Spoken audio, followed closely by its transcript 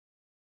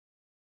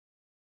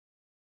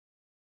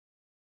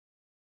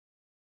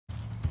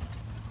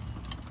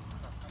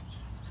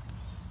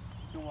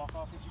can walk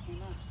off as you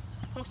came in.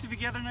 Folks, if you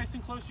gather nice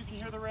and close, you can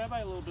hear the rabbi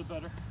a little bit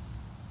better.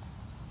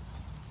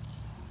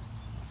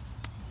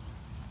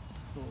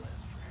 It's the last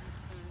prayer.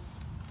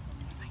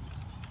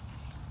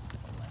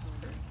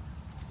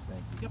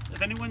 Thank you. Yep,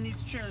 if anyone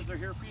needs chairs, they're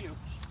here for you.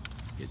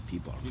 Get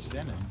people. You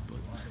send them.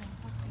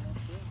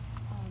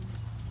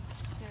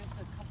 There's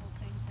a couple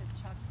things that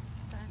Chuck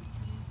sent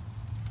to me.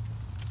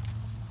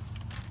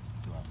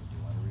 Do you want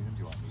to read them? Do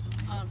you want me to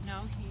read them? No,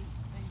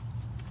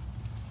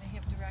 they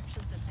have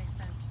directions that they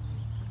sent to me.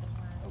 So they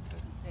wanted Okay.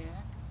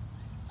 Zach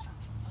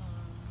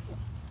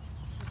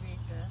to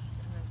read this,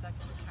 and there's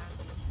extra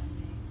copies. I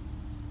made.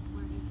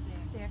 Where is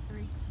Zach?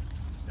 Zachary.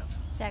 No.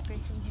 Zachary,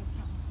 can you have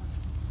something for me?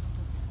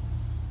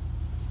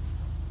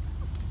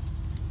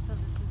 So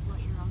this is what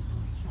your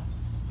uncle Chuck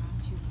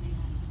brought you read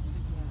on his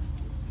video.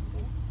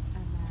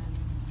 And then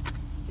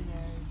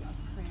there's a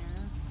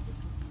prayer.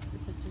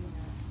 It's a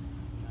generic.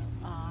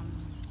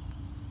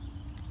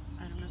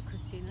 I don't know,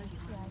 Christina, do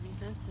you want to read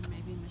this? And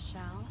maybe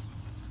Michelle?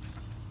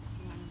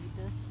 You want to read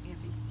this?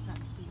 Abby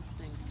sent these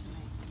things to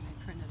me and I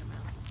printed them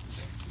out.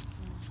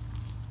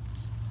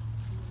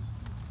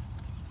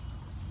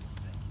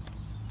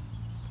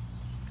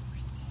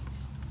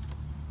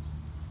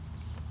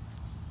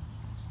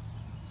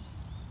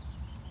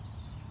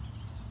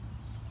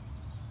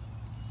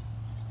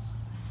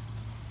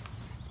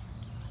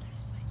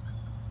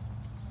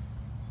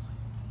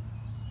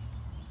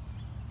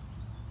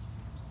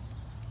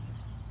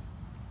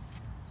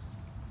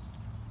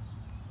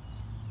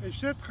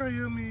 אשת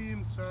חיי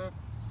ימצא,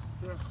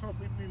 ורחוק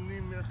ממני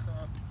ממך,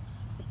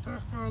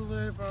 פתח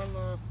בלב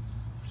עליו,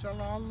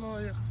 שלל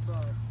לא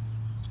יחסר.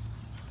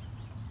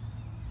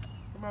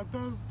 כלומר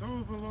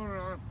טוב ולא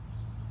רע,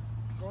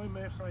 כל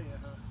ימי חייה,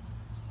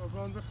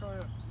 אבל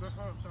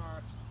בחדר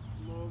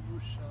לא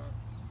בושה,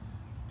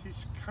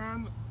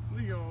 תשכן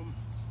ליום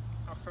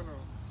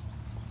אחרון.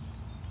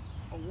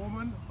 A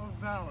woman of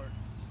valor,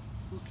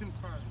 who can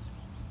find?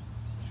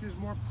 She is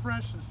more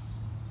precious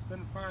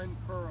than fine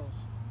pearls.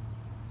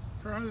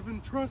 Her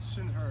husband trusts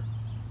in her,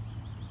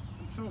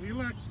 and so he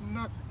lacks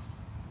nothing.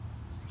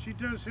 She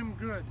does him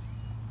good,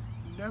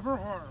 never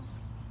harm,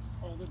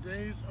 all the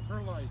days of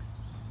her life.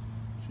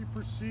 She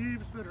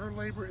perceives that her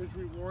labor is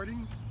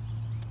rewarding.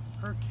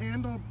 Her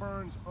candle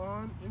burns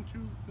on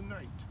into the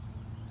night.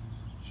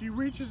 She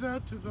reaches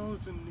out to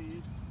those in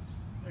need,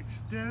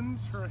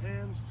 extends her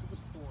hands to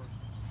the poor.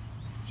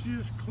 She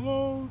is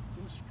clothed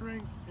in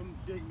strength and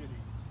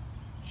dignity.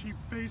 She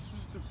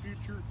faces the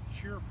future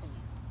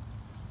cheerfully.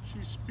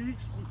 She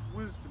speaks with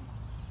wisdom.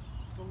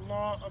 The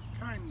law of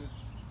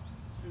kindness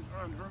is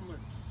on her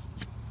lips.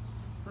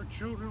 Her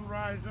children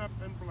rise up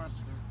and bless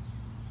her.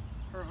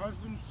 Her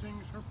husband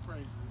sings her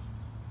praises.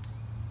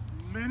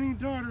 Many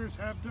daughters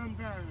have done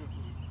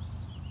valiantly,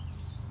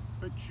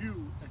 but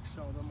you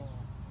excel them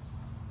all.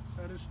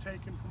 That is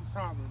taken from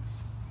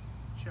Proverbs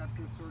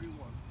chapter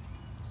 31.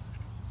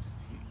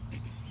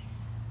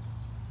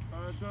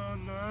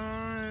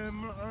 Adonai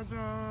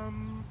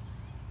Adam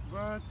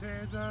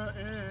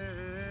ותדעהו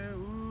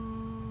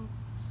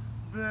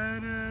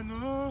בן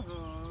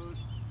אנוש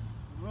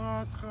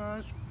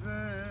ותחשבהו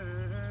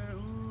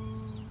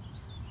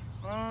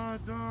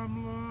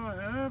אדם לא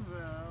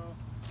הבל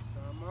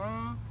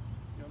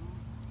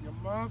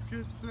ימיו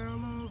כצל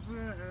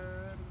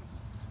עובר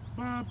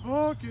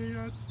בבוקר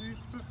יציף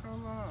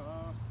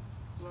תחלף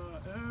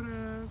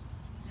לערב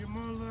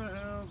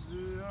ימלא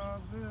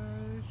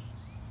ויבש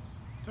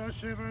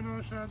תשב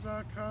אנוש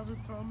הדקה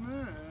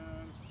ותאמר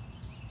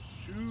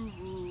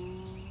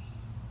Shuvu,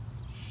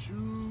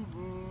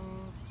 Shuvu,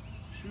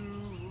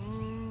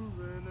 Shuvu,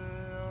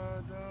 B'nei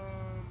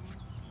Adam.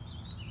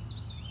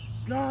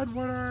 God,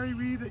 what are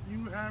we that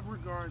you have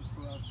regard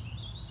for us?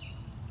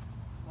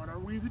 What are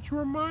we that you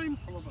are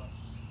mindful of us?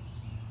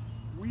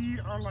 We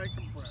are like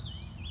a breath.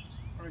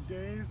 Our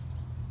days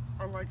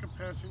are like a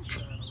passing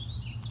shadow.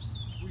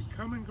 We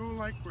come and go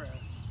like grass,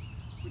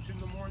 which in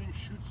the morning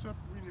shoots up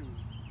renewed,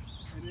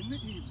 and in the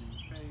evening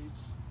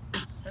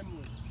fades and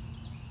withers.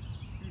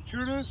 You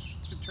turn us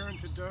to turn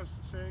to dust,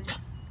 saying,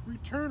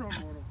 return, O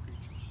mortal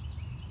creatures.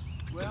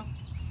 Well,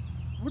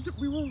 would that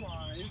we were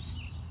wise,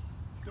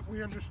 that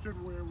we understood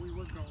where we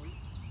were going.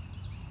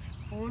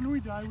 For when we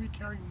die, we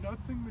carry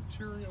nothing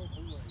material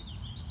away.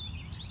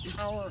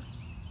 Our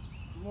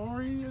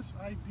glorious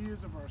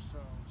ideas of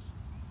ourselves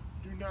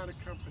do not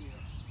accompany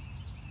us.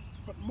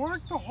 But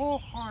mark the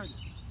wholehearted.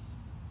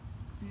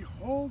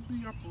 Behold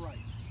the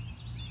upright,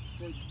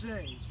 for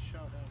they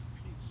shall have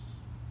peace.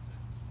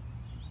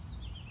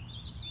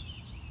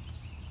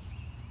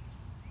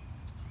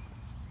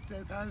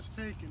 Death has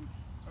taken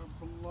a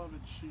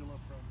beloved Sheila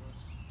from us.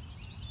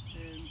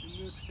 And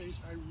in this case,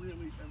 I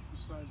really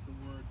emphasize the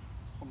word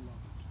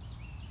beloved.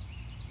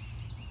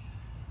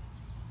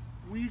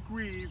 We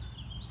grieve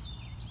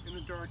in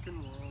a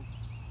darkened world.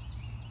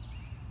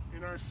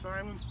 In our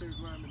silence, there's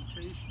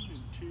lamentation.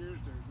 In tears,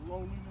 there's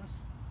loneliness.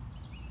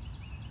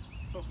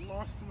 But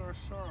lost in our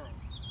sorrow,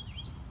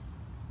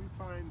 we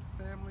find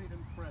family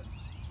and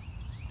friends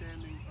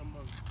standing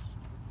among us.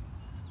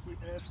 We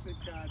ask that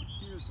God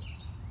hears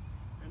us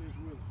and is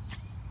with us.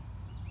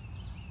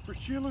 For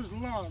Sheila's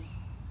love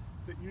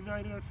that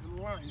united us in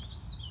life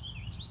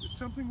is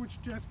something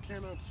which death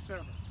cannot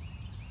sever.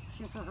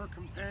 So for her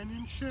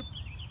companionship,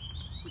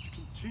 which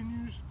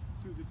continues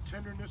through the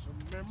tenderness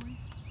of memory,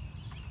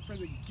 for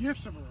the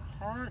gifts of her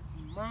heart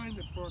and mind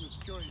that brought us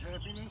joy and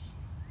happiness,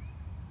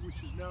 which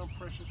is now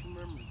precious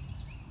remembrance.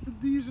 For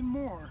these and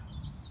more,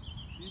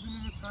 even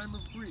in a time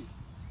of grief,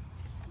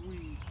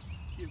 we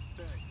give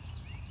thanks.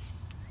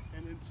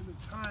 And it's in a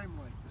time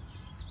like this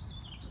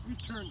that we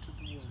turn to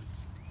the words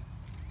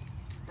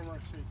from our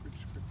sacred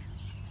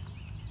scriptures.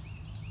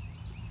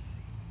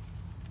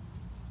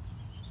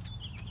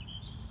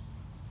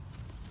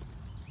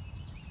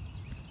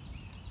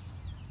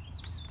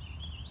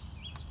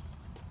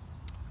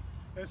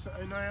 Es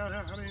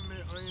einaya harime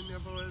ayin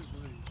yabo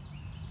ezli.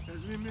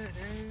 Ezli me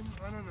aim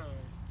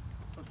ananai.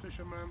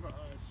 Osishaman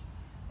ba'az.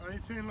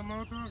 Ayitin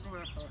lamoto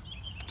aglecha.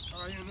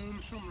 Ayanun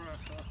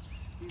shumrecha.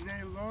 Ine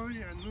loi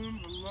anun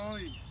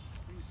v'loi.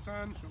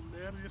 Isan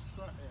shomer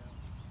Yisrael.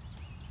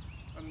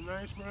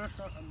 Adonai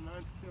shmerecha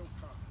Adonai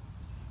tzilcha.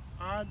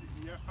 Ad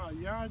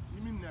yad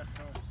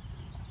yiminecha.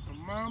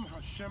 Amam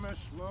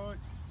hashemesh loi.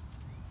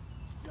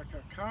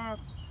 Yakakad.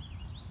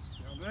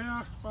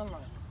 Yareach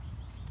balayla.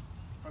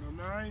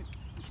 Adonai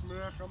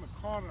Yishmerecha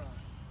Mekora,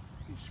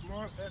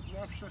 Yishmor et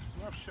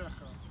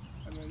Nafshecha,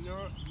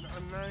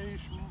 Adonai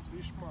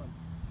Yishmor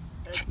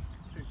et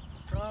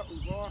Tzedka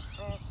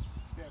Uvacha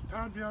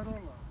Ne'atad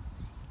V'Yarolam.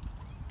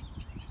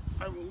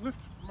 I will lift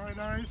mine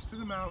eyes to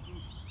the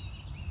mountains.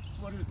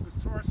 What is the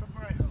source of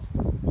my help?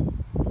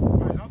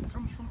 My help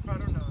comes from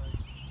Adonai,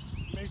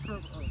 maker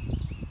of earth,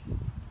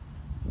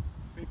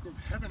 maker of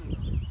heaven and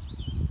earth.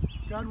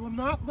 God will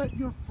not let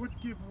your foot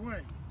give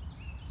way.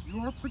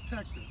 Your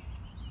protector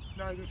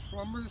neither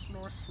slumbers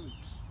nor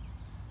sleeps.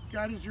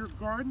 God is your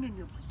garden and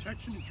your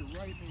protection at your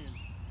right hand.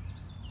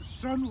 The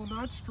sun will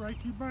not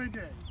strike you by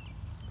day,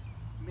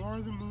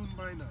 nor the moon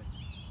by night.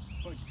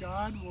 But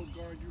God will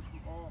guard you from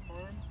all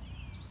harm.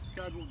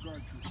 God will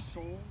guard your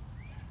soul,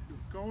 your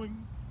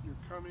going, your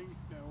coming,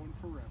 now and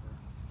forever.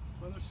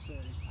 Let us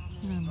say,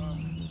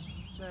 Amen.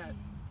 That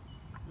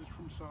is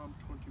from Psalm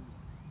 21.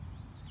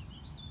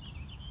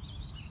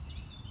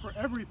 For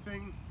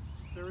everything,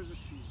 there is a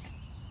season.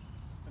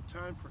 A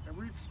time for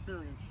every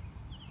experience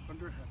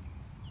under heaven.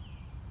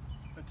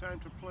 A time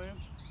to plant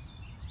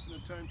and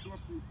a time to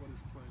uproot what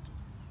is planted.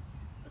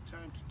 A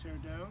time to tear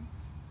down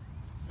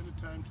and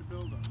a time to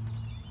build up.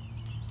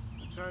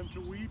 A time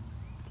to weep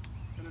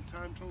and a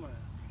time to laugh.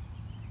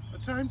 A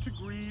time to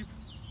grieve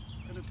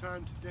and a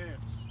time to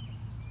dance.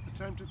 A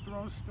time to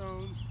throw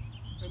stones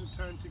and a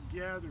time to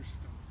gather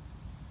stones.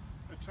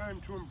 A time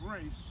to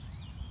embrace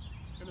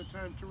and a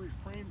time to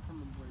refrain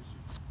from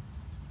embracing.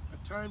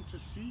 A time to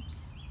seek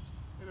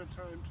and a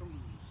time to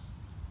lose,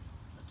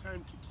 a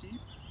time to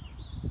keep,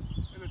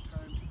 and a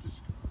time to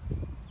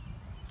discard,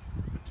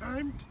 a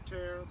time to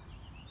tear,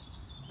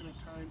 and a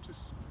time to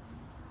sow,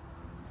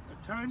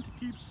 a time to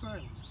keep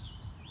silence,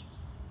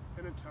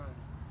 and a time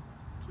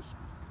to speak.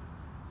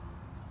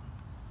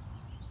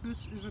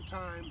 This is a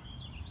time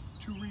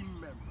to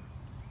remember,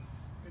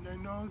 and I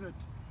know that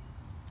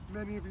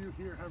many of you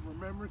here have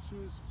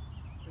remembrances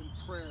and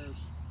prayers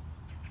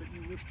that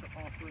you wish to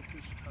offer at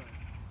this time.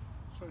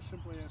 So I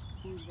simply ask,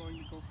 who's going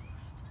to go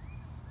first?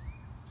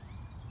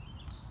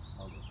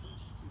 I'll go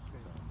first.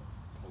 Okay. So I'm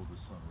the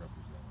oldest son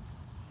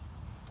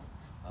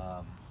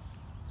representing.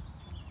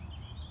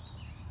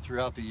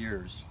 Throughout the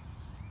years,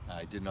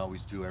 I didn't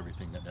always do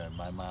everything that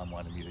my mom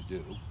wanted me to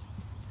do.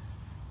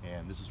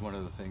 And this is one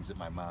of the things that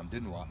my mom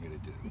didn't want me to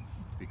do,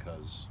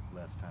 because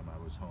last time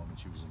I was home and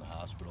she was in the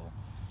hospital,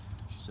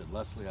 she said,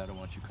 Leslie, I don't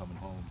want you coming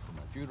home for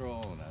my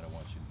funeral, and I don't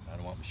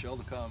want Michelle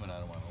to come, and I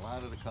don't want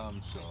Alana to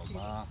come. So,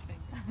 Ma,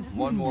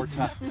 one more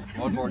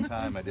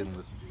time, I didn't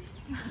listen to you,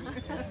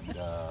 and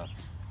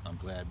I'm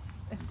glad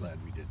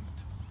we didn't.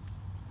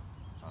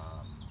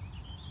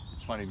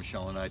 It's funny,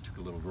 Michelle and I took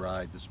a little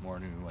ride this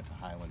morning. We went to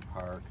Highland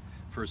Park.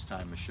 First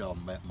time Michelle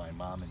met my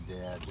mom and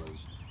dad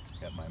was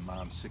at my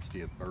mom's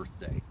 60th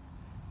birthday,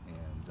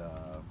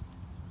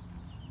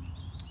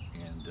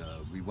 and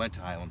we went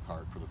to Highland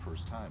Park for the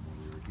first time when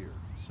we were here.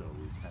 So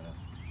we kind of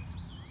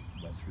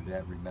went through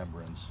that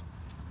remembrance,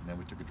 and then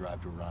we took a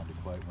drive to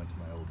Irondequoit, went to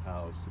my old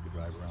house, took a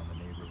drive around the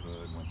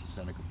neighborhood, went to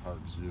Seneca Park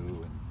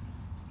Zoo,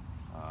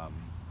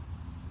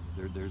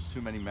 and there's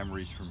too many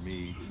memories for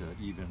me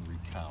to even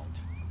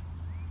recount.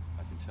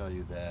 I can tell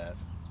you that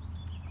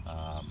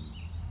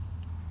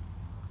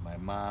my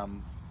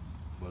mom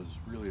was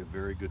really a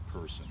very good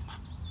person.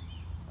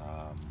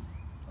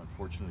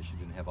 Unfortunately, she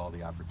didn't have all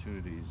the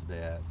opportunities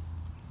that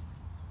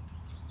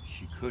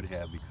she could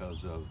have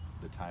because of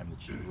the time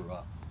that she grew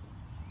up.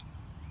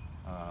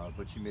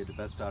 But she made the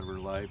best out of her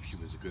life. She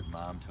was a good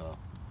mom to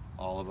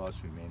all of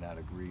us. We may not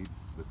agree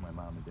with my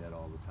mom and dad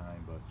all the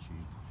time, but she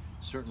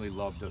certainly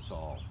loved us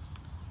all.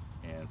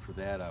 And for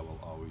that, I will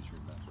always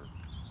remember.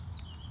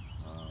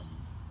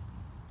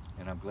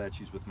 And I'm glad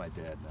she's with my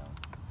dad now.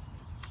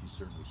 She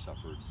certainly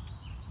suffered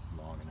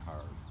long and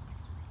hard,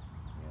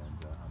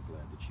 and I'm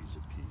glad that she's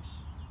at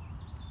peace.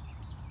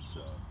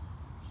 So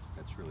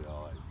that's really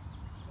all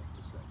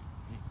to say.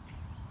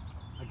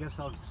 I guess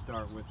I'll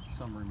start with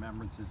some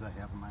remembrances I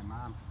have of my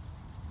mom.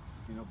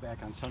 You know,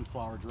 back on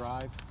Sunflower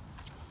Drive.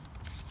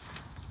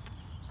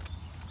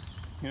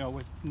 You know,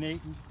 with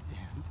Nate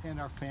and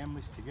our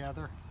families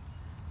together.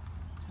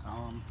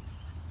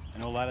 I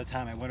know a lot of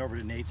time I went over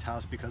to Nate's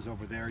house because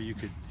over there you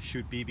could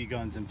shoot BB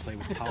guns and play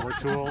with power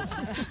tools.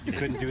 You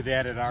couldn't do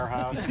that at our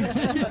house.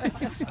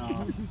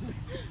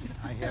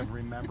 I have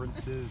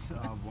remembrances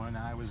of when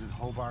I was at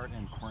Hobart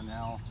and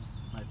Cornell,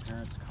 my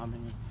parents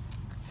coming,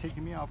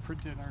 taking me out for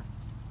dinner,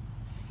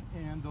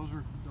 and those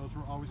were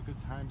always good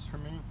times for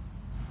me.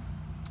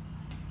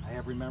 I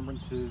have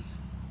remembrances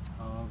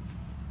of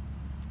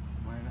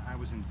when I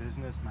was in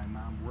business, my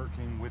mom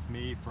working with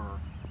me for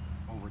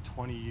over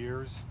 20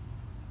 years.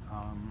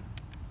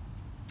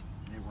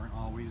 They weren't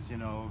always, you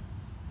know,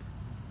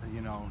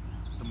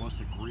 the most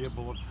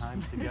agreeable of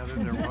times together.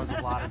 There was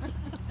a lot of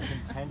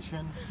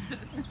contention,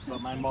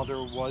 but my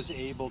mother was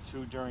able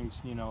to, during,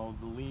 you know,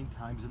 the lean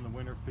times in the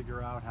winter,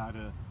 figure out how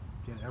to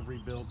get every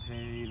bill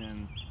paid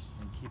and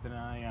keep an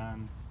eye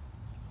on,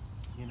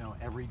 you know,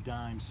 every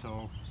dime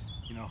so,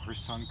 you know, her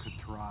son could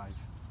thrive.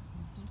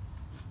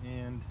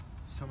 And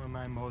some of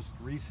my most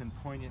recent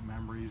poignant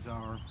memories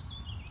are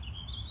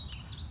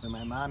when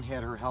my mom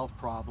had her health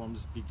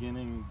problems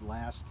beginning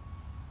last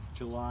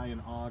July and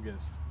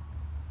August.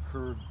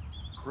 Her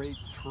great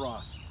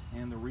thrust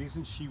and the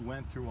reason she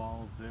went through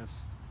all of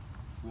this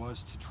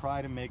was to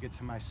try to make it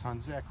to my son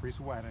Zachary's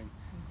wedding.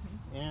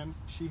 And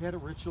she had a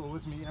ritual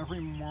with me every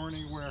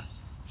morning where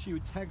she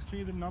would text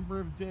me the number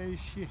of days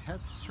she had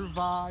to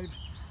survive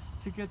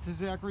to get to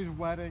Zachary's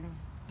wedding.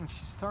 And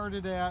she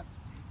started at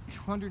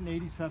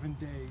 287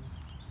 days.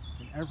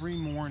 And every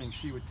morning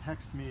she would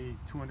text me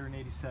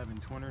 287,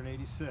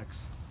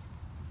 286.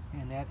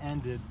 And that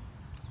ended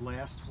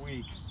last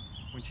week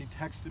when she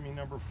texted me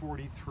number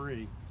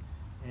 43.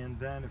 And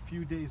then a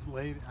few days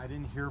later, I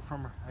didn't hear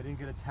from her. I didn't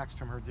get a text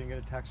from her,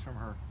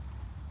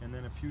 And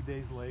then a few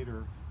days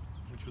later,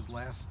 which was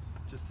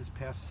just this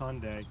past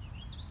Sunday,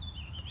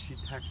 she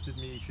texted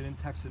me. She didn't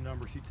text a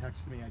number, she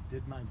texted me, "I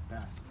did my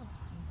best."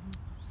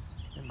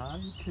 And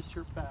Mom, you did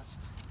your best.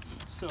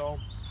 So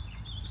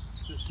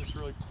it's just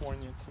really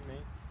poignant to me.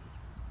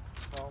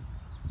 So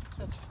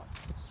that's all I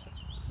can say.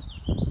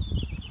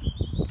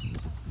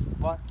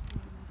 What?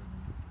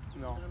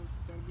 No.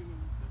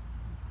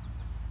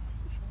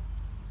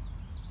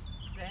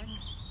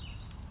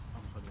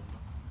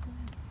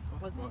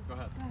 Go ahead. Go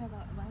ahead,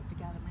 I have to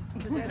gather my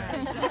the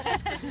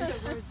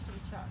words from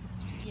Chuck.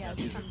 Yes,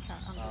 from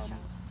Chuck, Uncle Chuck.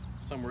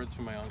 Some words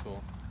from my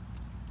uncle.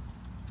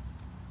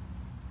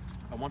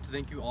 I want to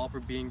thank you all for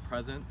being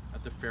present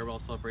at the farewell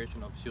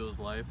celebration of Sheila's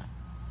life.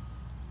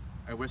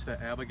 I wish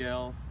that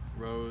Abigail,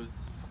 Rose,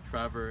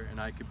 Trevor,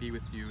 and I could be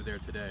with you there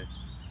today.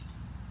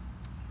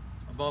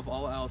 Above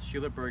all else,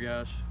 Sheila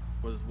Burgash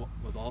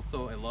was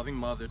also a loving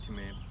mother to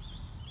me,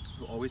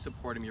 who always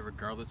supported me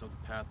regardless of the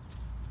path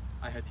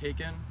I had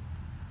taken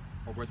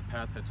or where the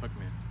path had took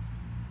me.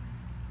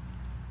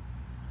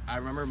 I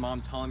remember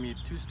Mom telling me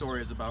 2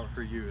 stories about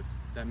her youth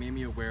that made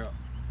me aware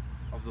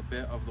of the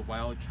bit of the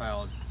wild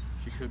child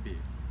she could be.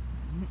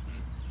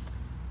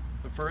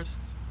 The first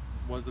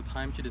was the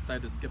time she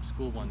decided to skip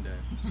school one day,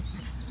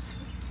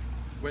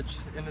 which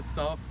in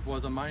itself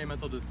was a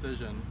monumental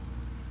decision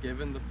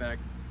given the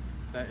fact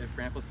that if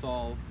Grandpa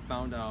Saul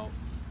found out,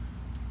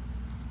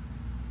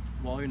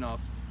 well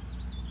enough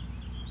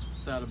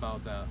said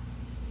about that.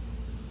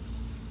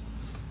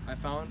 I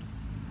found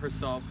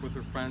herself with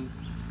her friends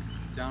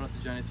down at the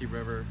Genesee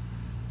River,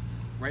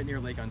 right near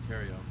Lake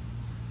Ontario.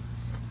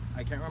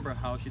 I can't remember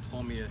how she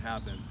told me it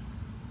happened,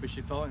 but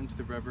she fell into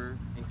the river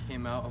and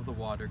came out of the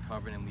water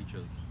covered in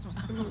leeches.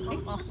 I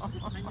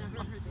never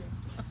heard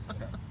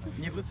it.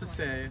 Needless to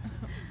say,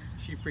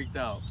 she freaked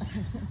out.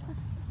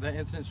 That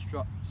incident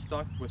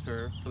stuck with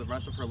her for the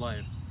rest of her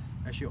life,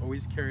 as she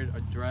always carried a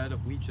dread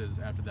of leeches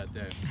after that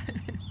day.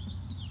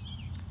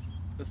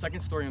 The second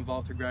story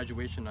involved her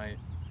graduation night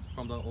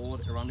from the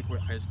old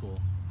Irondequoit High School.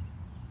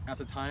 At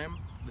the time,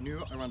 the new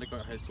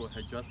Irondequoit High School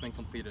had just been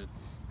completed,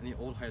 and the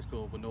old high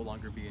school would no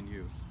longer be in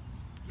use.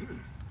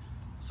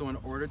 So in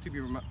order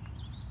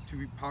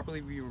to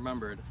properly be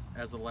remembered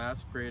as the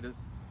last greatest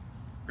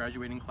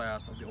graduating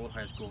class of the old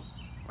high school,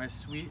 my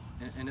sweet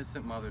and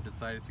innocent mother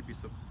decided to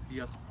be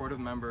a supportive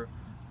member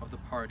of the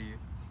party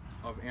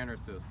of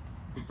anarchists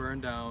who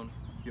burned down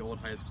the old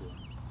high school.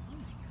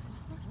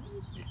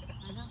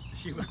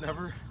 She was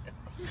never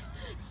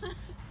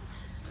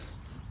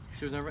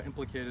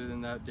implicated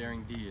in that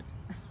daring deed,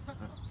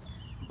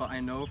 but I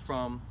know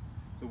from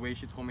the way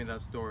she told me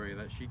that story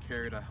that she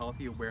carried a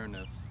healthy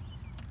awareness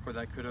for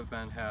that could have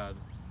been had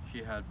she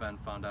had been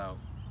found out.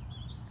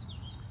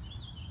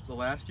 The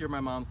last year of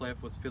my mom's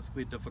life was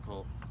physically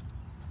difficult,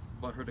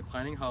 but her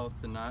declining health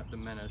did not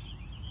diminish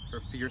her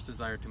fierce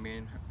desire to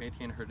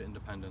maintain her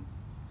independence.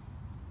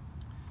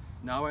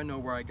 Now I know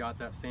where I got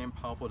that same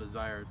powerful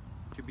desire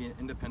to be an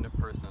independent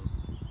person,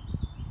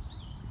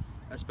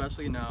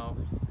 especially now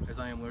as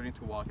I am learning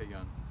to walk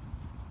again.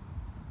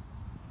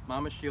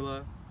 Mama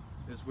Sheila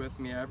is with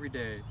me every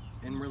day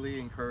inwardly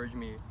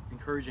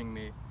encouraging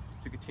me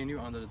to continue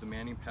on the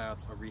demanding path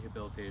of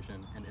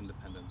rehabilitation and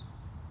independence.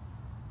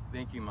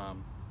 Thank you,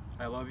 Mom.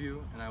 I love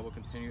you, and I will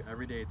continue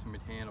every day to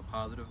maintain a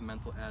positive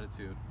mental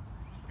attitude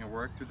and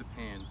work through the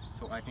pain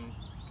so I can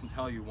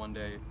tell you one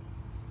day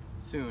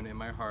soon in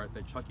my heart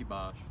that Chucky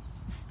Bosch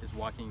is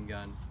walking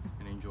again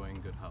and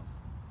enjoying good health.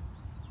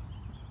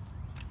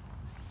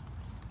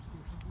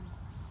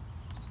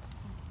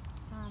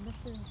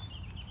 This is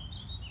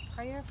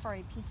prayer for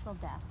a peaceful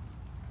death.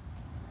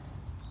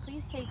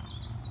 Please take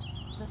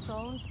the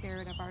soul and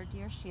spirit of our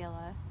dear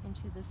Sheila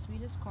into the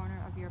sweetest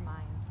corner of your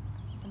mind,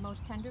 the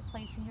most tender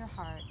place in your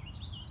heart,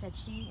 that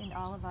she and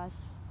all of us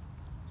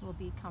will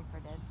be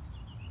comforted.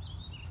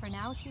 For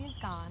now she is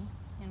gone,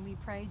 and we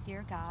pray,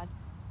 dear God,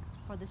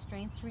 for the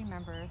strength to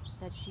remember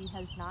that she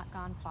has not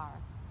gone far,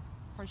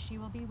 for she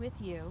will be with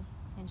you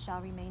and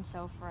shall remain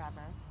so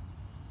forever.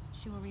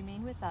 She will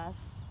remain with us,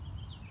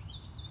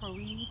 for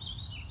we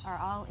are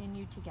all in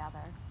you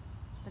together.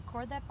 The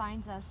cord that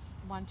binds us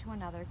one to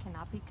another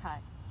cannot be cut,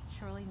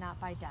 surely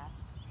not by death.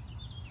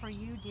 For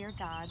you, dear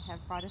God, have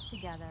brought us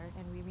together,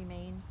 and we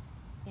remain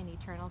in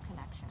eternal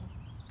connection.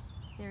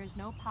 There is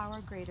no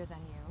power greater than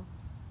you.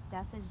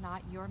 Death is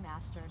not your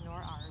master, nor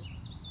ours.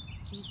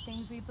 These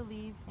things we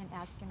believe and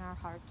ask in our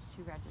hearts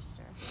to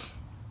register.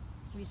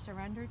 We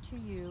surrender to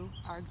you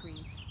our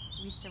grief.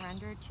 We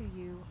surrender to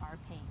you our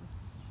pain.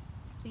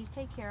 Please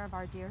take care of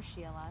our dear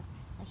Sheila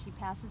as she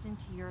passes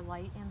into your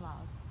light and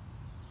love.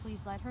 Please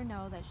let her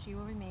know that she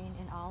will remain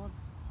in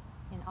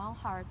all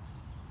hearts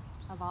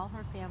of all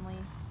her family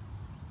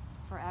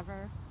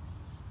forever.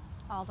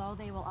 Although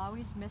they will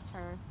always miss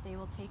her, they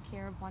will take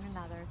care of one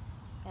another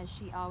as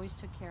she always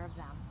took care of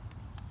them.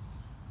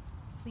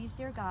 Please,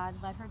 dear God,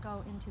 let her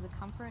go into the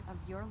comfort of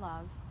your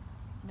love,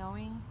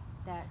 knowing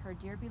that her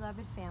dear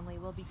beloved family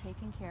will be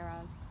taken care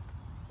of,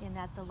 and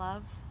that the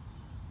love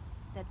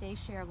that they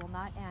share will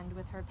not end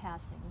with her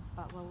passing,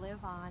 but will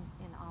live on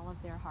in all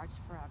of their hearts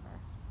forever.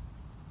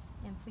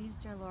 And please,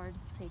 dear Lord,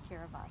 take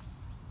care of us.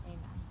 Amen.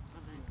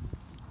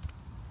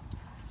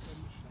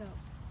 So,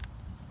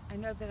 I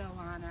know that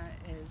Alana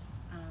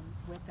is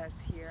with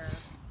us here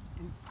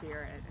in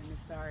spirit and is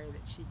sorry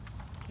that she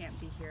can't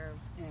be here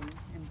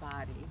in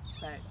body,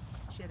 but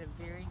she had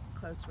a very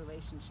close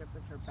relationship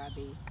with her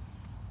bubby,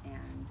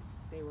 and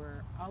they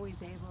were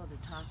always able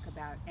to talk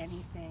about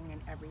anything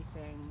and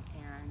everything,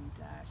 and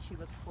she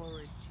looked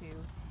forward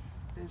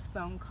to those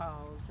phone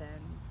calls,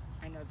 and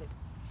I know that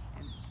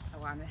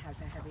Alana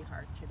has a heavy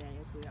heart today,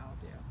 as we all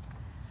do.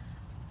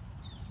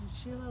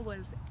 Sheila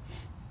was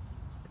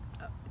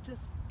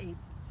just a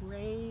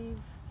brave,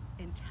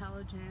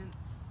 intelligent,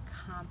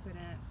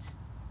 competent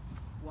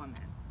woman,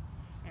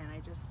 and I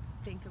just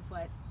think of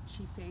what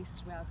she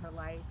faced throughout her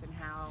life and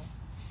how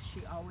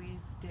she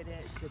always did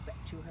it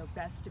to her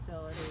best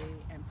ability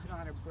and put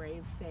on a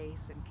brave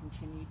face and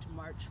continued to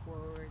march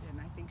forward,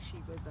 and I think she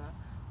was a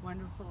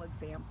wonderful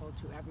example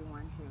to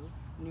everyone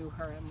who knew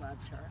her and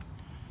loved her.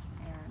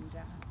 And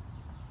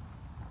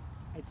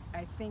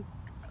I think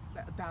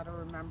about a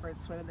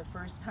remembrance, one of the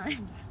first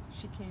times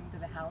she came to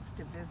the house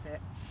to visit,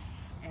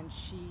 and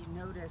she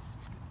noticed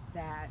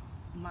that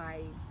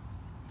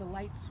the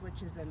light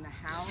switches in the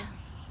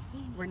house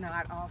were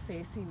not all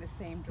facing the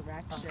same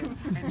direction,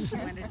 and she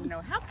wanted to know,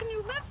 how can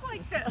you live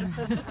like this?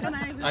 And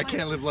I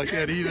can't live like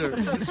that either.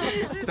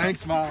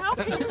 Thanks, Mom. How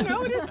can you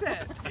notice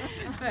it?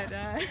 But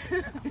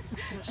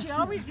she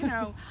always,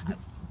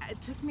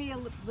 it took me a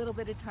little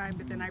bit of time,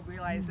 but then I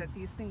realized that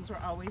these things were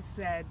always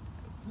said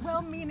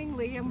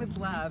well-meaningly and with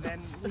love,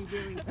 and we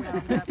really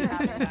wound up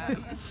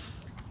having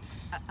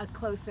a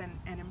close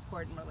and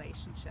important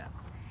relationship.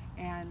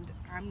 And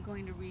I'm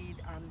going to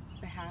read on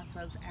behalf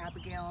of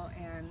Abigail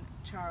and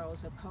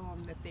Charles a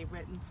poem that they've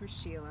written for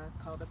Sheila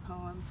called A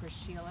Poem for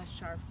Sheila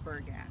Sharf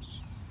Burgash.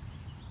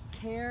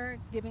 Care,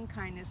 giving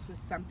kindness was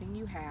something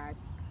you had,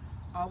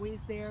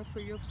 always there for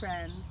your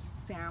friends,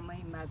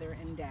 family, mother,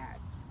 and dad.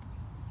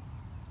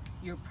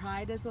 Your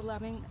pride as a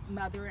loving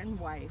mother and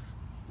wife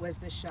was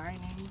the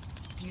shining,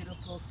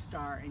 beautiful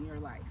star in your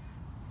life.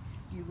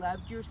 You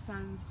loved your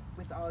sons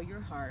with all your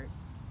heart,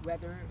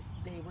 whether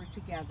they were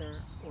together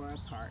or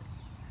apart.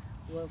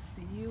 We'll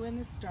see you in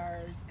the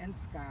stars and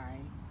sky.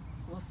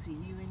 We'll see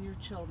you in your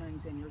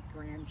children's and your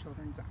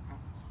grandchildren's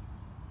eyes.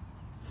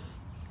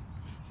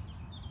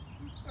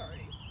 I'm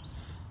sorry.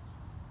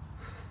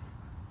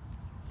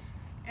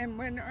 And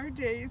when our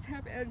days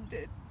have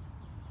ended,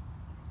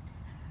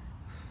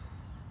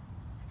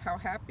 how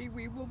happy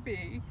we will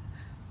be,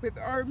 with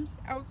arms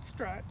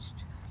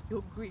outstretched,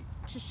 you'll greet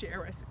to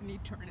share us in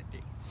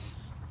eternity.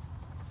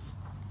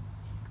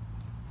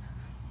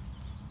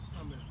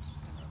 Amen.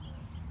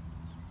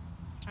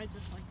 I'd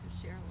just like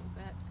to share a little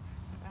bit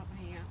about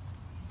my aunt.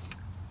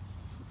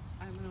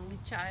 I'm an only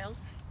child,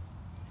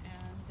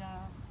 and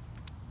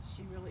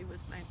she really was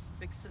my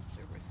big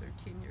sister. We're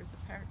 13 years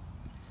apart.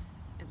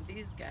 And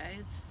these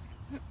guys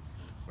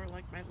were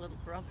like my little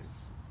brothers.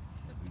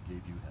 And we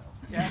gave you hell.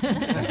 Yeah.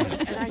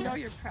 And I know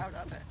you're proud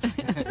of it.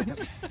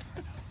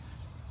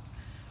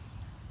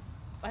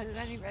 But at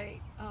any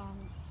rate,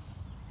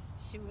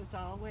 she was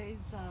always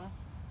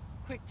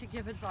quick to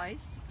give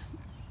advice.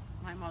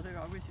 My mother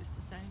always used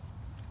to say,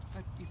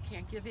 but you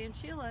can't give Aunt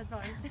Sheila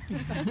advice.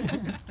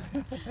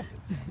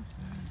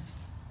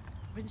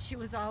 But she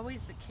was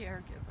always the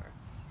caregiver,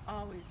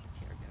 always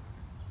the caregiver.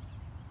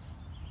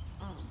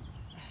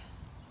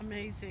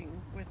 Amazing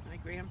with my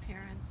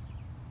grandparents,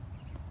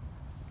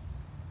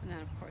 and then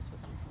of course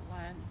with Uncle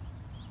Len,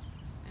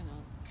 and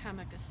a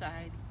comic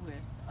aside with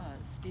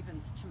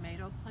Stephen's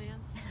tomato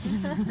plants.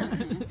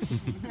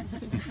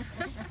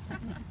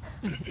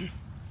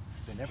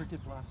 They never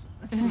did blossom.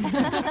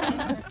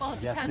 Well,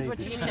 it Yes, depends they what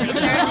did. you They know.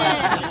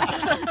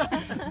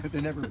 sure did.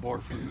 They never bore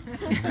fruit.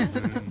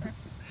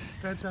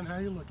 Depends on how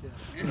you look at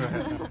it. And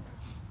I'm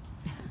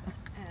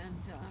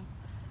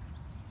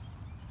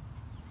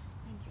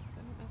just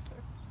gonna miss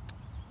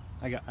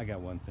her. I got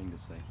one thing to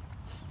say.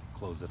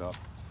 Close it up.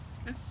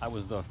 I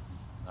was the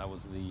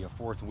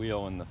fourth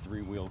wheel in the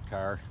three-wheeled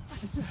car.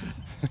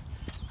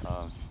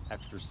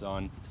 Extra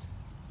son.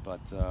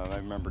 But I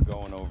remember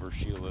going over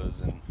Sheila's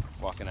and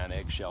walking on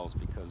eggshells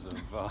because of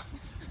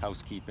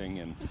housekeeping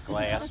and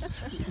glass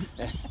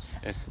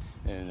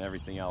and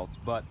everything else.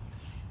 But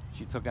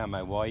she took on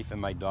my wife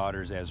and my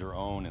daughters as her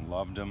own and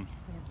loved them.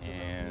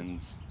 Absolutely.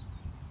 And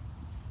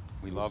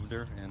we loved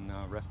her, and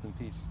rest in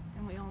peace.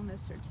 And we all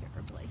miss her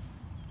terribly.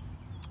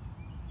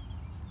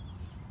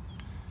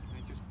 Can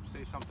I just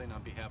say something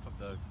on behalf of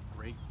the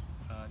great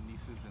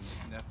nieces and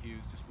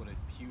nephews, just what a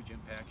huge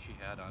impact she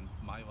had on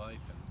my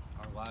life and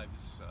our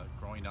lives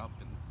growing up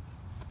and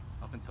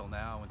up until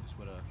now, and just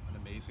what an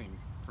amazing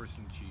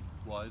person she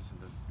was,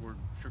 and the word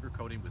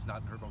sugarcoating was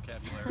not in her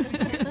vocabulary.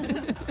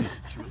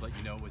 She would let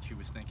you know what she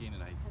was thinking,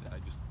 and I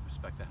just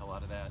respect the hell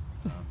out of that.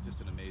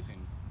 Just an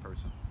amazing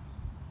person,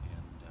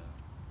 and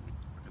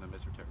we're going to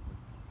miss her terribly.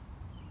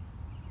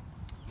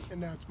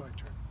 And now it's my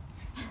turn.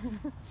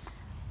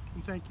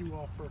 And thank you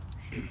all for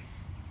sharing.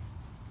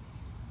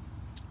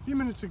 A few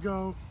minutes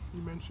ago,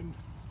 you mentioned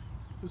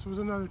this was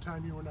another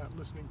time you were not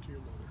listening to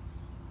your mother.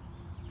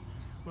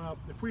 Well,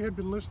 if we had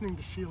been listening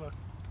to Sheila,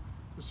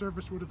 the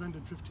service would have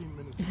ended 15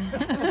 minutes ago.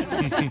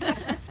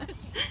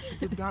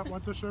 She did not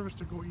want the service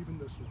to go even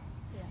this long.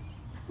 Yes.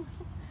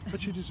 But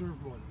she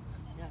deserved more than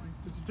that. Yes.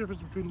 There's a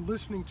difference between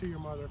listening to your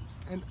mother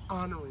and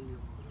honoring your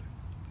mother.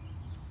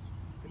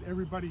 And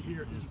everybody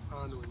here is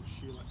honoring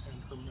Sheila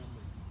and her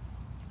memory,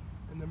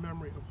 and the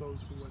memory of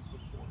those who went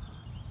before her.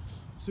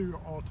 So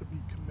you're all to be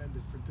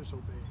commended for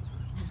disobeying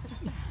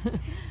her.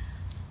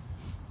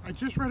 I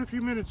just read a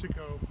few minutes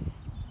ago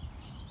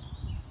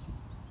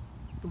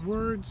the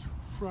words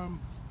from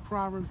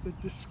Proverbs that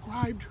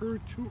described her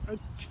to a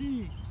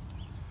T.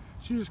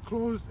 She is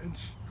clothed in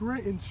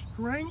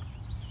strength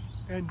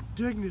and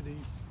dignity,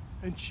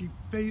 and she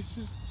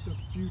faces the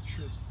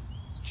future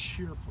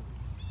cheerfully.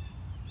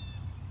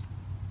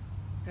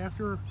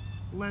 After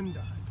Len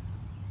died,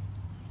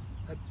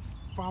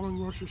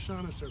 following Rosh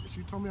Hashanah service,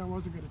 you told me I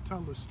wasn't going to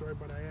tell this story,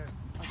 but I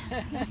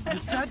am. I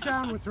sat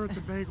down with her at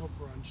the bagel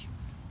brunch,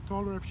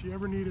 told her if she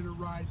ever needed a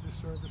ride to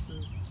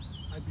services,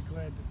 I'd be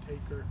glad to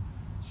take her.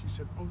 She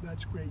said, "Oh,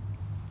 that's great.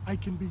 I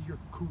can be your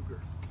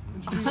cougar."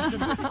 And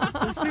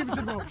Stephen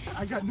said, "Well,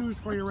 I got news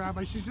for you,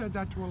 Rabbi." She said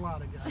that to a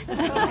lot of guys.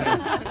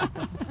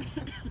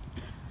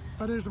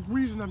 But there's a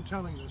reason I'm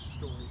telling this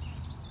story.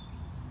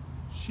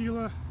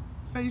 Sheila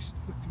faced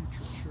the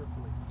future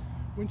cheerfully.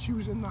 When she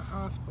was in the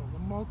hospital, the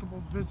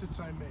multiple visits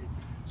I made,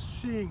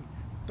 seeing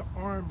the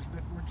arms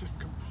that were just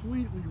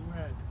completely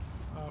red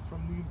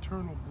from the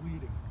internal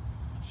bleeding,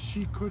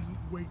 she couldn't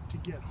wait to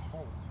get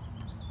home.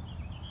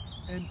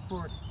 And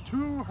for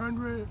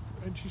 200,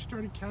 and she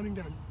started counting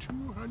down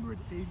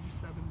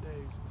 287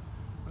 days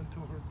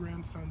until her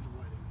grandson's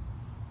wedding.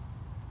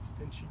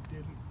 And she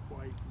didn't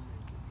quite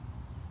make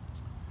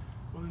it.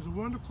 Well, there's a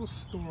wonderful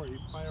story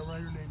by a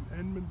writer named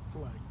Edmund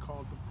Flegg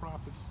called The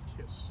Prophet's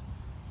Kiss.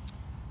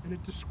 And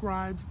it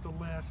describes the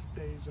last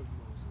days of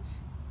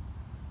Moses.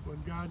 When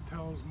God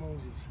tells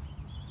Moses,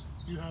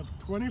 "You have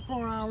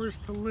 24 hours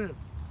to live."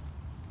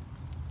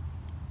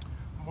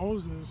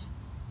 Moses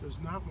does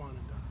not want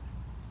to die.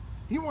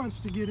 He wants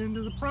to get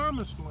into the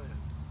promised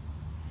land.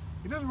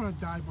 He doesn't want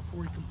to die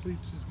before he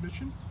completes his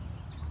mission.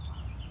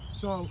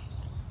 So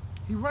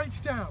he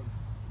writes down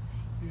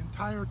the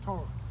entire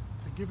Torah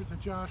to give it to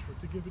Joshua,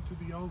 to give it to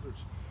the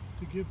elders,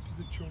 to give to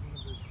the children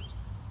of Israel.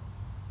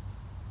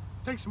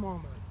 It takes him all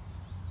night.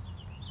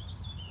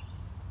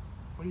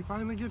 When he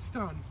finally gets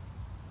done,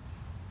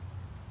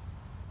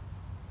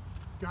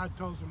 God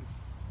tells him,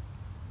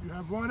 "You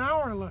have 1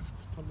 hour left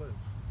to live."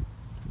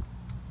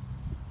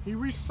 He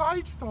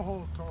recites the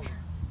whole Torah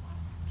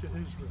to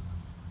Israel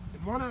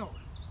in 1 hour.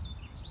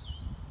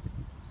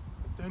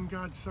 But then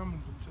God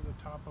summons him to the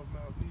top of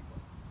Mount Nebo,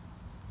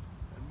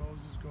 and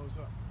Moses goes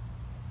up.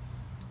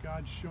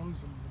 God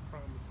shows him the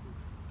promised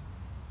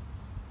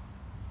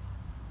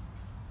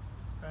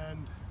land.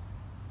 And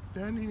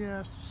then he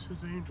asks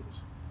his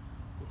angels,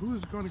 "Well,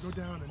 who's going to go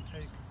down and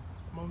take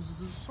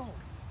Moses' soul?"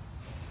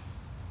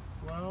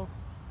 Well,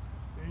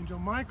 the angel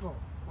Michael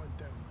went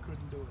down,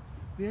 couldn't do it.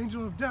 The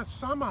angel of death,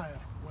 Samael,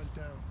 went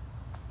down.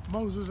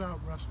 Moses out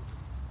wrestled him.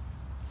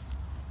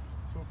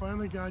 So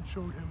finally God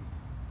showed him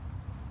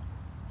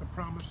the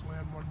promised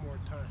land one more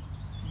time.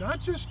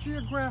 Not just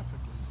geographically,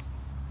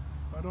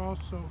 but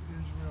also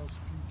Israel's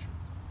future.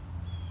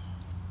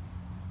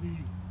 The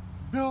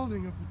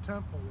building of the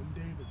temple in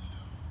David's time.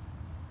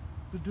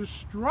 The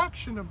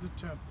destruction of the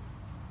temple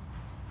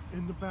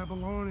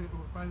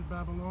by the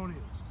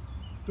Babylonians.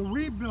 The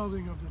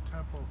rebuilding of the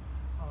temple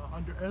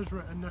under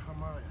Ezra and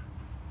Nehemiah.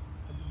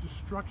 And the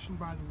destruction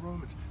by the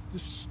Romans. The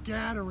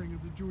scattering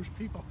of the Jewish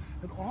people.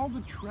 And all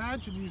the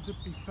tragedies that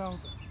befell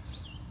them.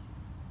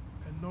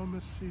 And no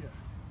Messiah,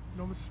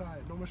 no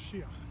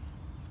Mashiach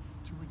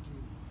to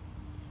redeem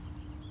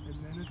them. And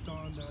then it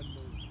dawned on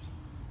Moses.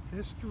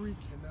 History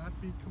cannot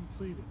be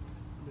completed.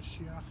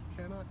 Mashiach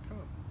cannot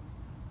come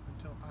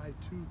until I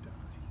too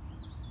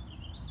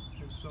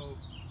die. And so,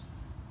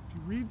 if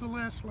you read the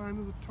last line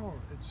of the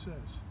Torah, it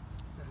says,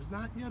 there has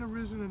not yet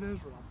arisen in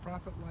Israel a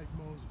prophet like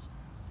Moses,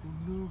 who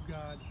knew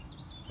God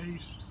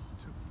face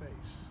to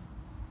face.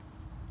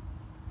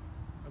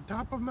 On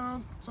top of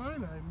Mount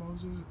Sinai,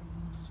 Moses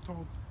was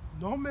told,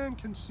 no man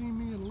can see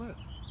me and live.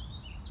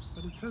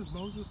 But it says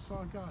Moses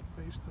saw God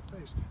face to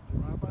face. The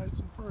rabbis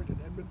inferred, and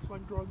Edmund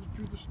Flegg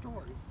drew the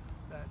story,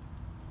 that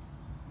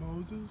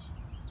Moses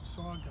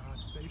saw God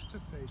face to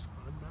face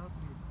on Mount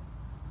Nebo.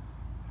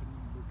 And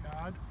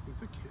God,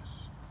 with a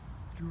kiss,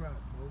 drew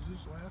out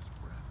Moses' last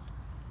breath.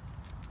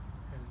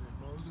 And then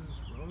Moses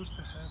rose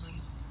to heaven,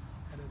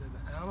 and at an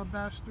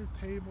alabaster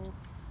table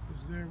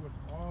was there with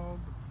all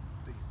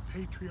the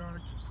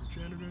patriarchs and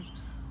progenitors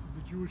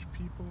of the Jewish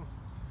people,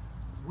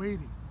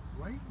 waiting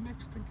right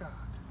next to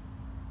God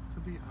for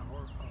the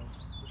hour of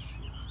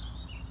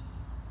Mashiach.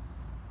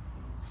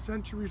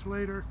 Centuries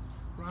later,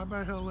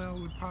 Rabbi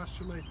Hillel would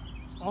postulate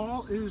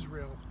all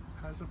Israel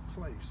has a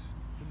place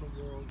in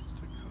the world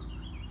to come.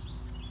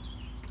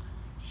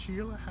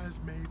 Sheila has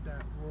made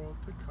that world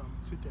to come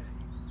today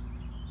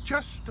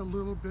just a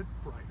little bit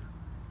brighter,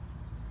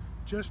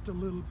 just a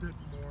little bit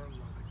more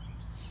loving.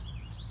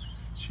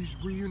 She's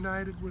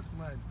reunited with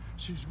Len.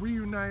 She's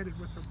reunited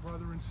with her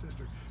brother and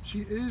sister.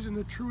 She is, in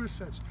the truest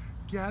sense,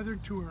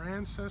 gathered to her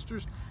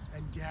ancestors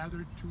and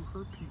gathered to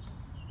her people.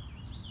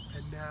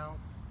 And now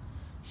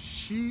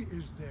she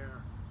is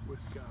there with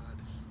God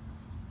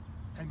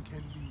and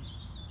can be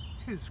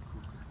his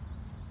cougar.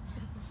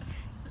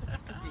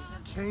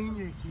 Can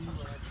you hear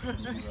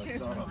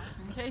that?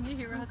 Can you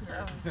hear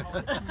that?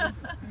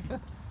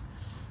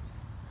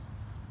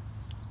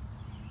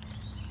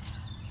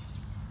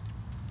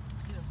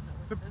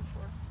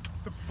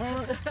 The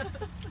poet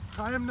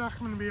Chaim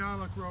Nachman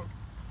Bialik wrote,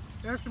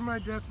 after my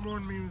death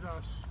mourn me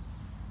thus.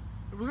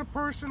 It was a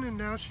person and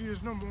now she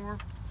is no more.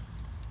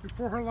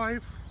 Before her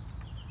life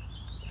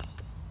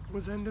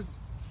was ended,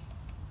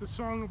 the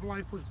song of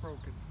life was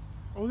broken.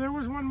 Oh, there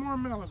was one more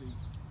melody.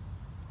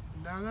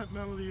 And now that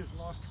melody is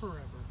lost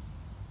forever.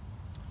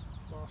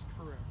 Lost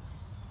forever.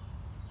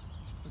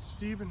 But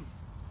Stephen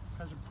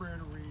has a prayer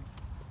to read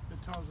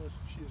that tells us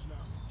she is not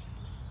lost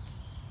forever.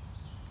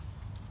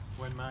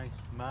 When my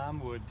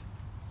mom would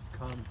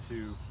come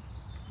to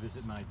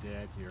visit my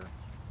dad here,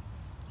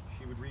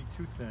 she would read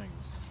two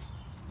things.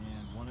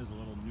 And one is a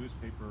little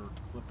newspaper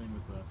clipping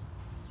with a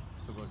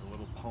sort of like a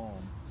little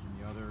poem,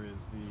 and the other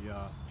is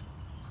the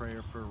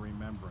prayer for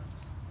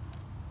remembrance.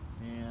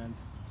 And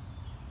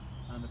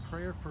on the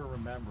prayer for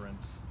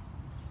remembrance,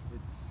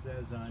 it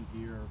says on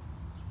here,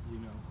 you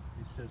know,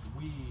 it says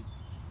we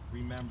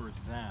remember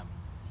them.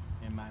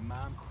 And my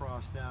mom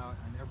crossed out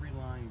on every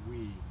line we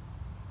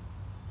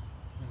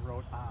and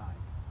wrote I,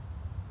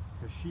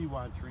 because she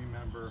wanted to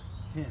remember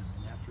him,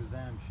 and after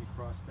them she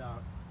crossed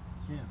out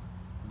him.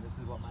 And this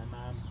is what my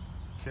mom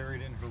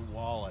carried in her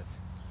wallet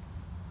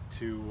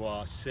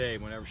to say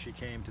whenever she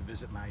came to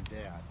visit my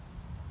dad.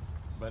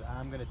 But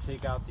I'm going to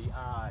take out the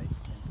I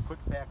and put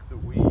back the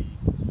we,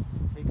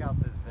 take out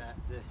the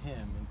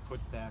him and put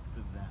back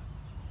the them.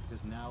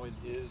 Because now it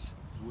is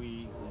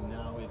we and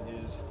now it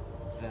is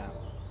them.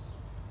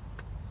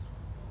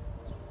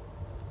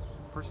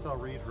 First I'll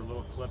read her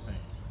little clipping.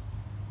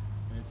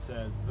 And it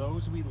says,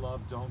 those we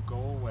love don't go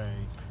away.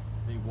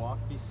 They walk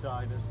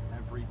beside us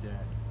every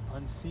day.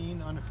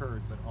 Unseen,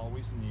 unheard, but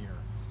always near.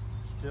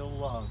 Still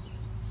loved,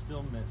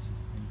 still missed,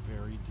 and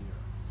very dear.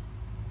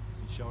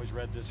 And she always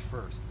read this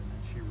first, and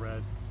then she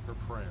read her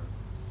prayer.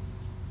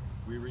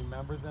 We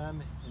remember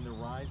them in the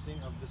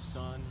rising of the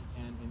sun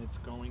and in its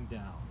going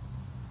down.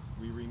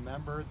 We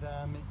remember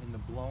them in the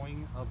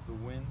blowing of the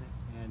wind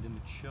and in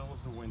the chill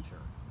of the winter.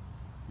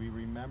 We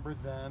remember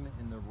them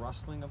in the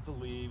rustling of the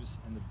leaves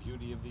and the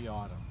beauty of the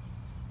autumn.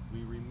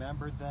 We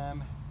remember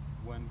them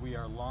when we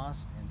are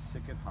lost and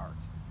sick at heart.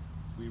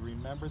 We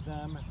remember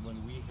them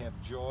when we have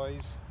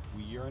joys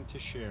we yearn to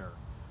share.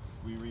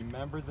 We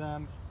remember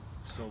them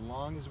so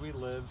long as we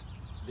live,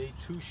 they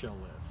too shall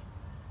live.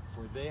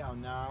 For they are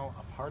now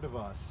a part of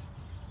us.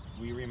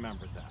 We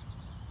remember them.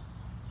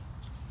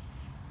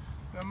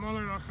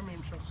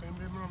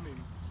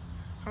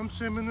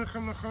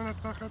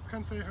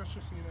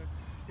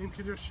 עם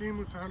קדושים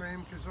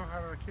וטהראים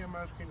כזוהר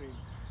כמזכירים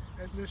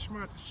את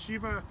נשמת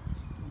שיבה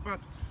בת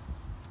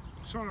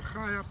צור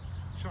חיה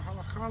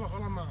שהלכה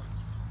לעולמה,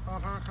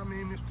 על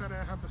הרחמים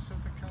משתריה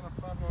בסתר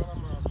כנפיו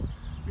לעולמה,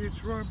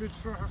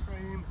 ביצרו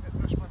החיים את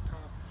נשמתה,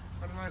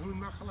 אדוני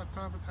הוא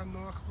נחלתה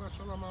ותנוח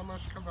לשלומה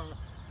משכבה,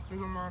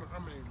 ונאמר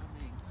אמן.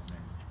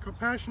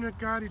 Compassionate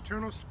God,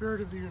 eternal spirit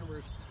of the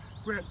universe,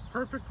 grant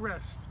perfect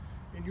rest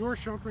in your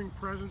sheltering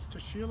presence to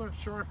Sheila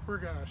Sharif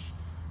Burgash,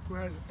 who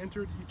has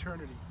entered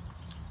eternity.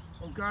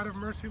 O God of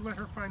mercy, let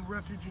her find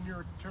refuge in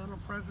your eternal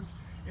presence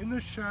in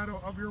the shadow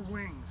of your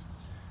wings,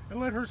 and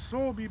let her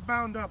soul be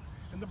bound up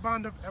in the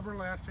bond of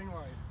everlasting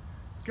life.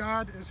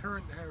 God is her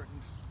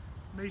inheritance.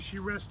 May she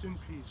rest in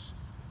peace.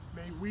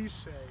 May we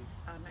say,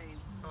 Amen.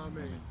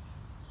 Amen.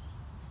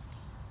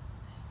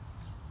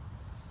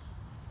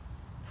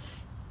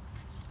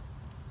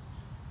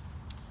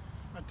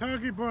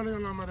 התגי בו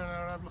לעולם אדוני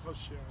הרב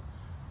לחושייה,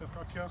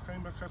 וחכה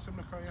החיים בחסד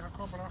מחיי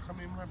הכל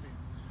ברחמים רבים.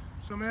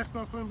 סומך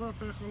נופלים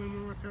והופך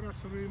עלינו ויתר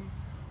אסורים,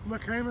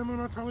 ומקיים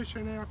אמונתו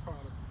לשני עפר.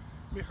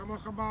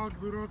 מחמוך בעל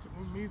גבורות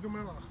ומיד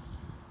ומלך,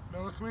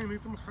 מלך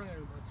מימית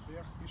ומחיינו,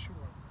 מצביח ישועה.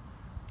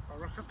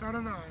 ברוך אתה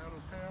אדוני,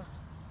 הנותח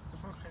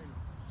לפנינו,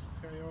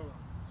 חיי עולם.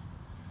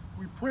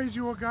 We praise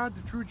you, O God,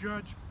 the true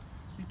judge.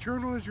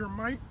 Eternal is your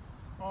might,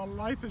 all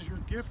life is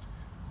your gift,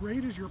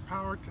 great is your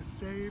power to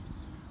save.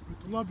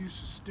 With love you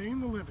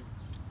sustain the living.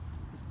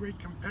 With great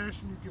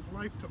compassion you give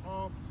life to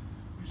all.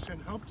 You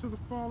send help to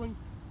the falling.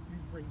 You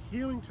bring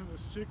healing to the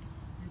sick.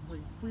 You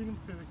bring freedom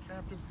to the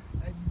captive.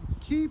 And you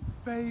keep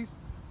faith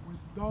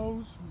with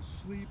those who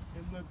sleep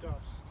in the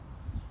dust.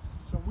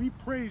 So we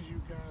praise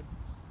you, God,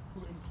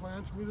 who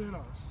implants within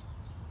us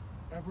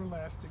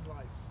everlasting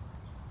life.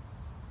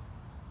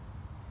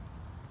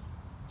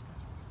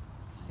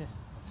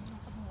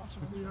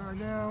 We are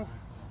now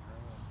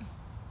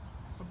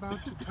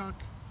about to tuck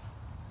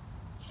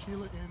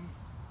Sheila in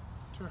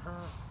to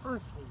her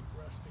earthly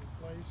resting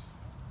place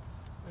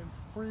and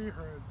free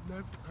her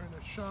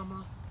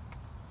neshama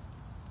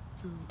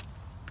to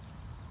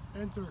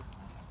enter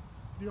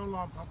the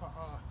olam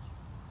haba'ah,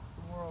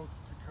 the world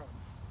to come.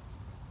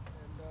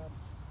 And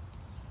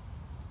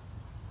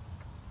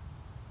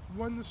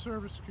when the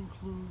service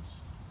concludes,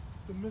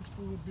 the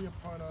mitzvah will be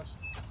upon us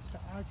to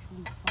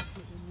actually tuck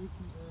her in with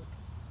the earth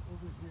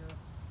over here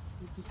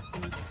with the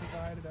spade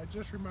provided. I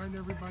just remind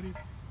everybody,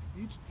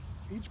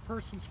 each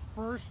person's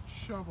first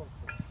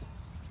shovelful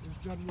is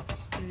done with the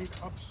spade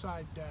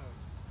upside down.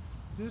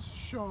 This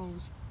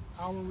shows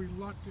our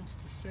reluctance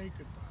to say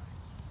goodbye.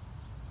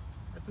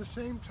 At the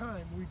same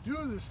time, we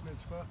do this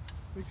mitzvah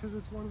because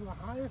it's one of the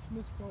highest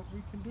mitzvot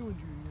we can do in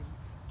Judaism,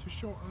 to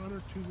show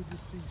honor to the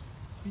deceased,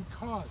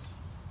 because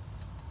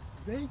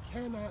they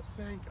cannot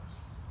thank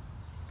us.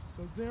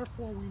 So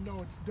therefore we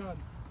know it's done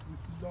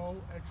with no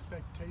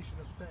expectation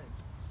of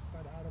thanks,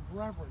 but out of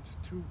reverence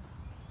to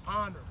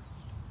honor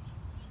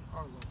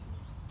our loved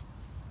one.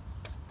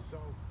 So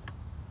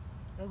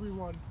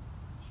everyone,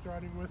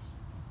 starting with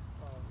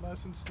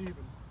Les and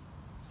Stephen,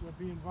 will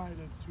be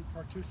invited to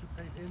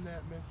participate in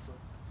that mitzvah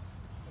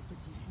at the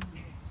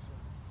conclusion of the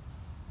service.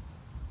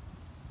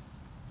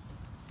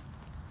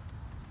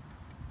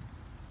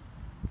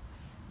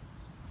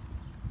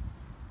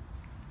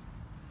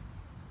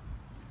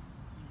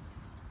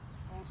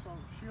 Also,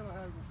 Sheila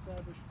has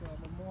established a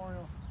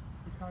memorial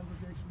to the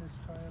congregation this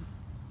time.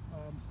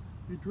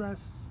 The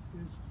address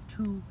is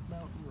 2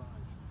 Mountain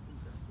Rise in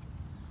Fairfield.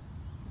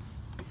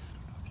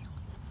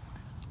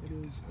 It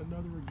is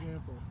another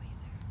example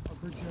of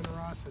her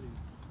generosity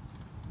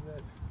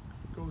that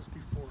goes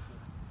before her.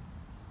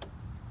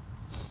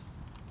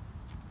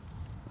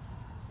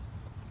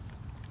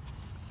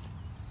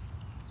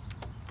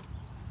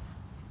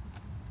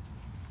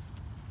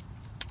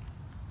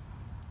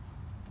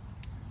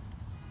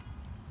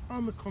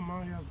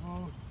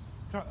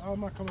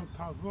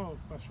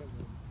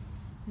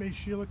 May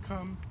Sheila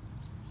come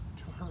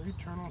to her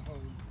eternal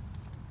home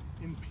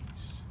in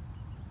peace.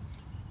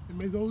 And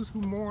may those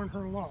who mourn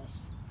her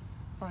loss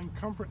find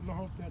comfort in the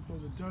hope that though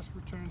the dust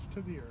returns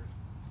to the earth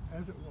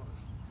as it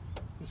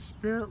was, the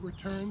spirit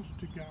returns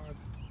to God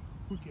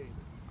who gave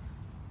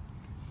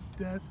it.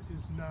 Death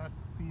is not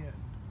the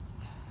end.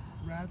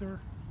 Rather,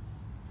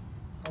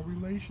 our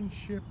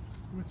relationship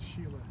with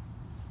Sheila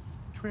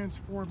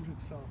transforms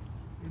itself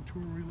into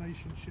a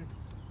relationship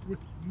with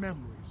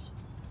memories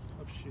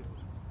of Sheila.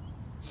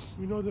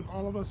 We know that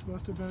all of us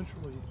must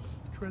eventually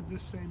tread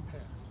this same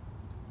path.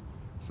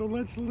 So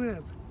let's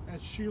live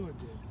as Sheila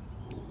did,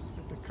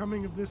 that the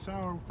coming of this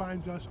hour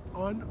finds us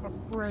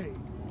unafraid,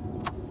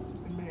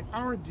 and may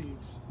our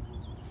deeds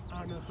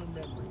honor her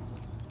memory.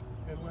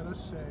 And let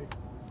us say,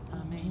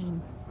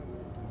 Amen.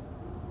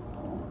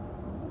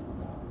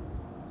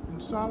 In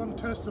solemn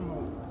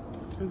testimony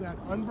to that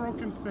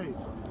unbroken faith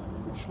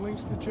which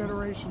links the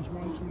generations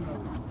one to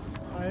another,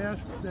 I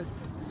ask that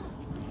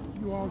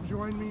you all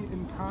join me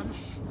in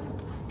Kaddish.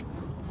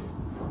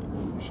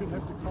 You should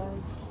have the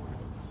cards.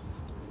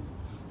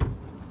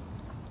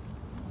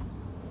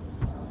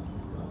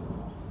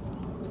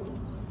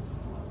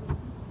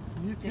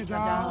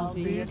 Yitgadal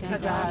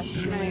v'yitgadash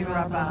shmei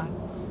Rabbah,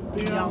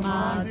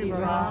 v'yamad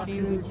yirach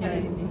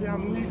yutei,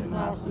 v'yamlich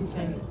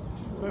malchutei,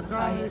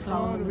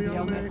 V'chayechon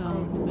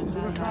v'yomechon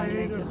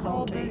v'chayei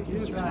l'chol beit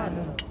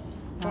Yisrael.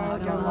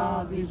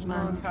 V'agala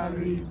v'zman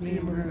kariv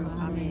v'imru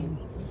amen.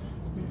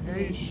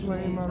 Hey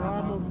Shlem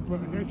Arab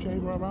Barak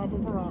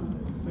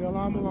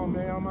V'olam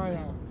Olamei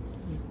Amaya.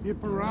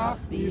 Yiparach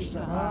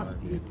v'yishtahach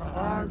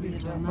v'yipahar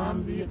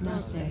v'yitramam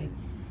v'yitnaseh.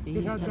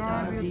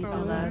 V'yitadar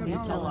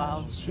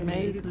v'yitalel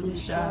Shemei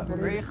Kedusha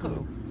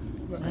Barechu.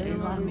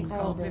 V'elah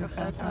mikol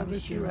birchata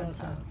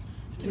v'shirata.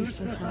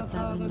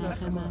 Tushbechata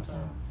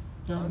v'nechemata.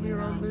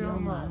 Damiram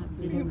v'yoma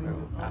v'imru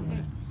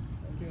amen.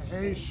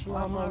 Hey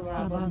Shlama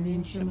Rabba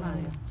Min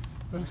Shemaya.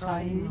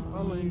 V'chaim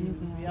Aleinu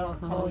v'yal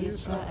Kol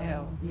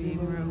Yisrael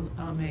v'imru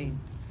amen.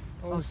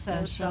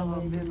 Oseh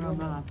Shalom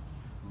b'mramav.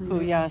 Hu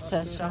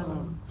Yaseh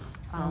Shalom.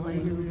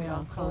 Aleinu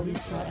v'yal Kol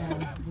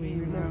Yisrael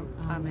v'imru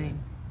amen.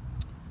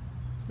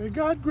 May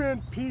God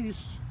grant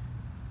peace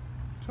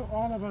to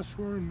all of us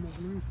who are in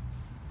mourning,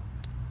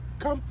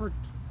 comfort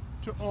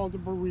to all the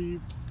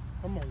bereaved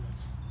among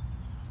us,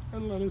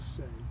 and let us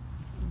say,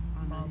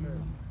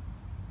 Amen.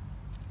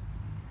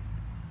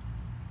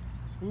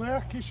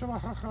 Lech ki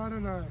shalachach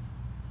Adonai,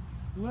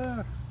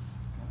 lech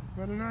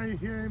v'Adonai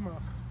yihye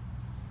imach,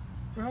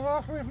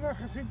 v'halach lifnei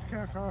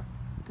chasidkecha,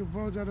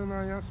 kavod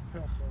Adonai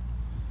yaspecha.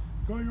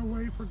 Go your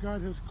way, for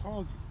God has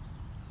called you.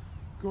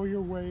 Go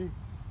your way,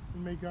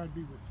 and may God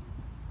be with you.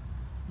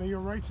 May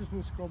your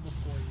righteousness go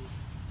before you,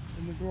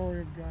 and the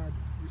glory of God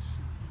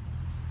receive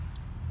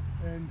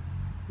you. And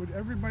would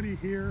everybody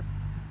here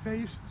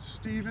face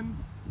Stephen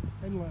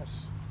and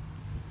Les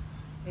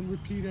and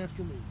repeat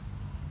after me?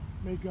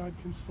 May God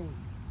console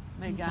you.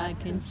 May God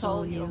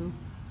console you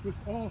With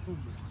all who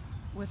mourn.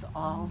 with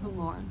all who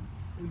mourn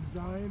In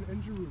Zion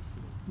and Jerusalem.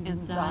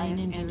 in Zion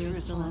and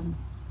Jerusalem.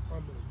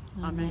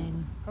 Amen.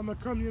 Amen.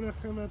 Hamakom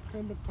yinachem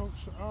etchem b'toch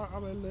sha'ah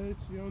alei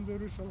Tzion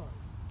v'Yerushalayim.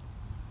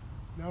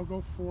 Now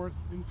go forth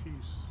in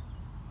peace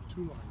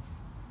to life.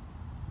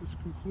 This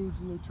concludes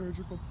the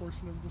liturgical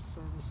portion of this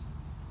service.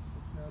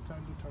 It's now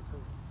time to tuck her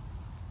in.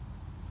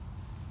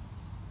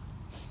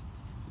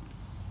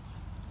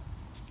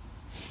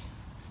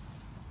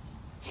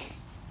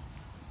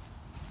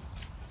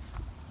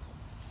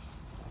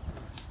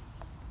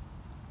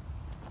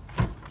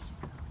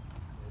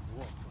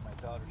 For my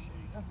daughter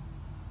Sheila.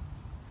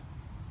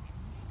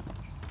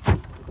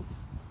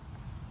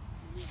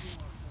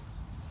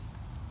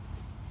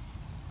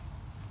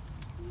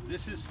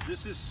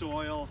 This is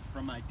soil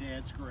from my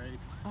dad's grave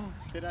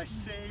that I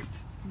saved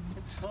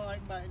until I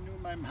knew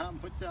my mom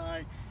would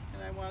die,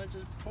 and I want to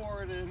just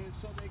pour it in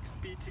so they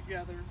could be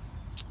together.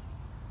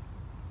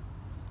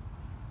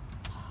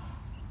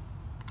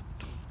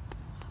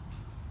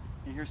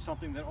 And here's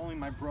something that only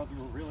my brother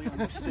will really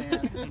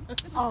understand.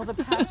 Oh, the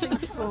patching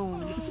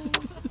spoon.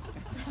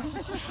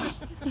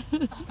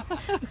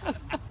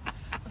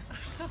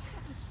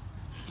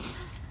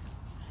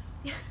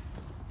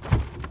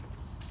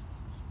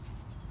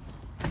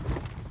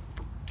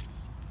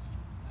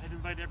 I'd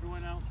invite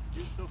everyone else to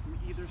do so from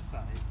either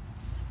side.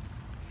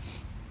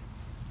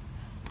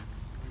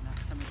 We're not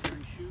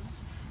cemetery shoes.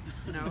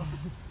 No.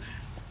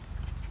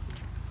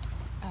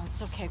 Oh,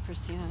 it's okay,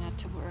 Christina, not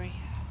to worry.